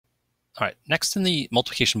All right, next in the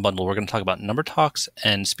multiplication bundle, we're going to talk about number talks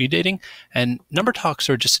and speed dating. And number talks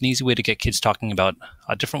are just an easy way to get kids talking about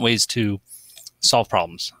different ways to solve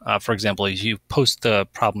problems. For example, if you post the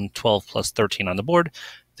problem 12 plus 13 on the board,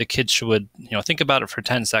 the kids should think about it for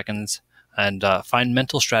 10 seconds and find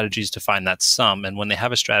mental strategies to find that sum. And when they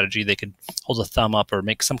have a strategy, they could hold a thumb up or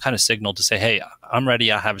make some kind of signal to say, hey, I'm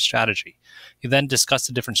ready, I have a strategy. You then discuss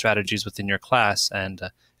the different strategies within your class. And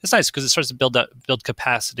it's nice because it starts to build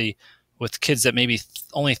capacity with kids that maybe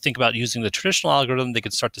only think about using the traditional algorithm. They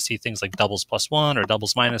could start to see things like doubles plus one or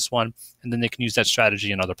doubles minus one, and then they can use that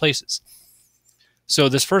strategy in other places. So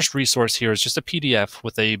this first resource here is just a PDF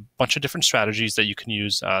with a bunch of different strategies that you can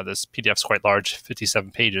use. This PDF is quite large,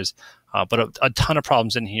 57 pages, but a ton of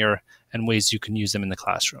problems in here and ways you can use them in the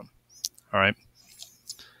classroom. All right.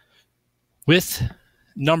 With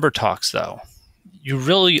number talks, though, you're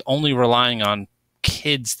really only relying on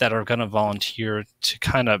kids that are going to volunteer to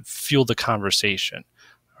kind of fuel the conversation.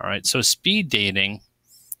 All right. So speed dating,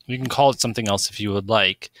 you can call it something else if you would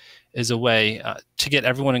like, is a way to get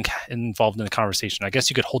everyone involved in the conversation. I guess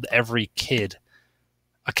you could hold every kid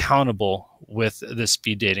accountable with the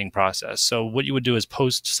speed dating process. So what you would do is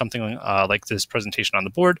post something like this presentation on the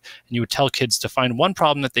board, and you would tell kids to find one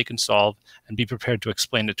problem that they can solve and be prepared to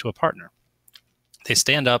explain it to a partner. They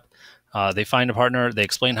stand up, they find a partner, they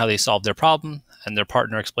explain how they solved their problem, and their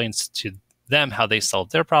partner explains to them how they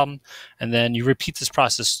solved their problem, and then you repeat this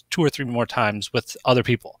process 2 or 3 more times with other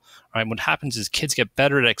people. Right? What happens is kids get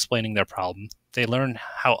better at explaining their problem. They learn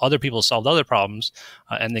how other people solved other problems,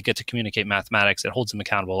 and they get to communicate mathematics. It holds them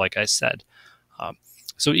accountable, like I said.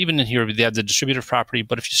 So even in here, they have the distributive property,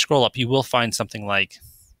 but if you scroll up, you will find something like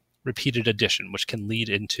repeated addition, which can lead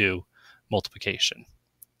into multiplication.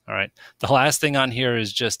 All right. The last thing on here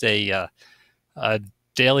is just a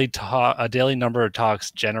daily number of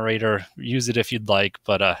talks generator. Use it if you'd like,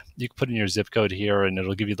 but you can put in your zip code here, and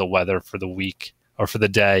it'll give you the weather for the week or for the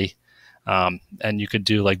day. And you could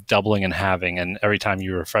do like doubling and halving, and every time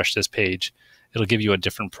you refresh this page, it'll give you a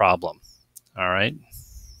different problem. All right.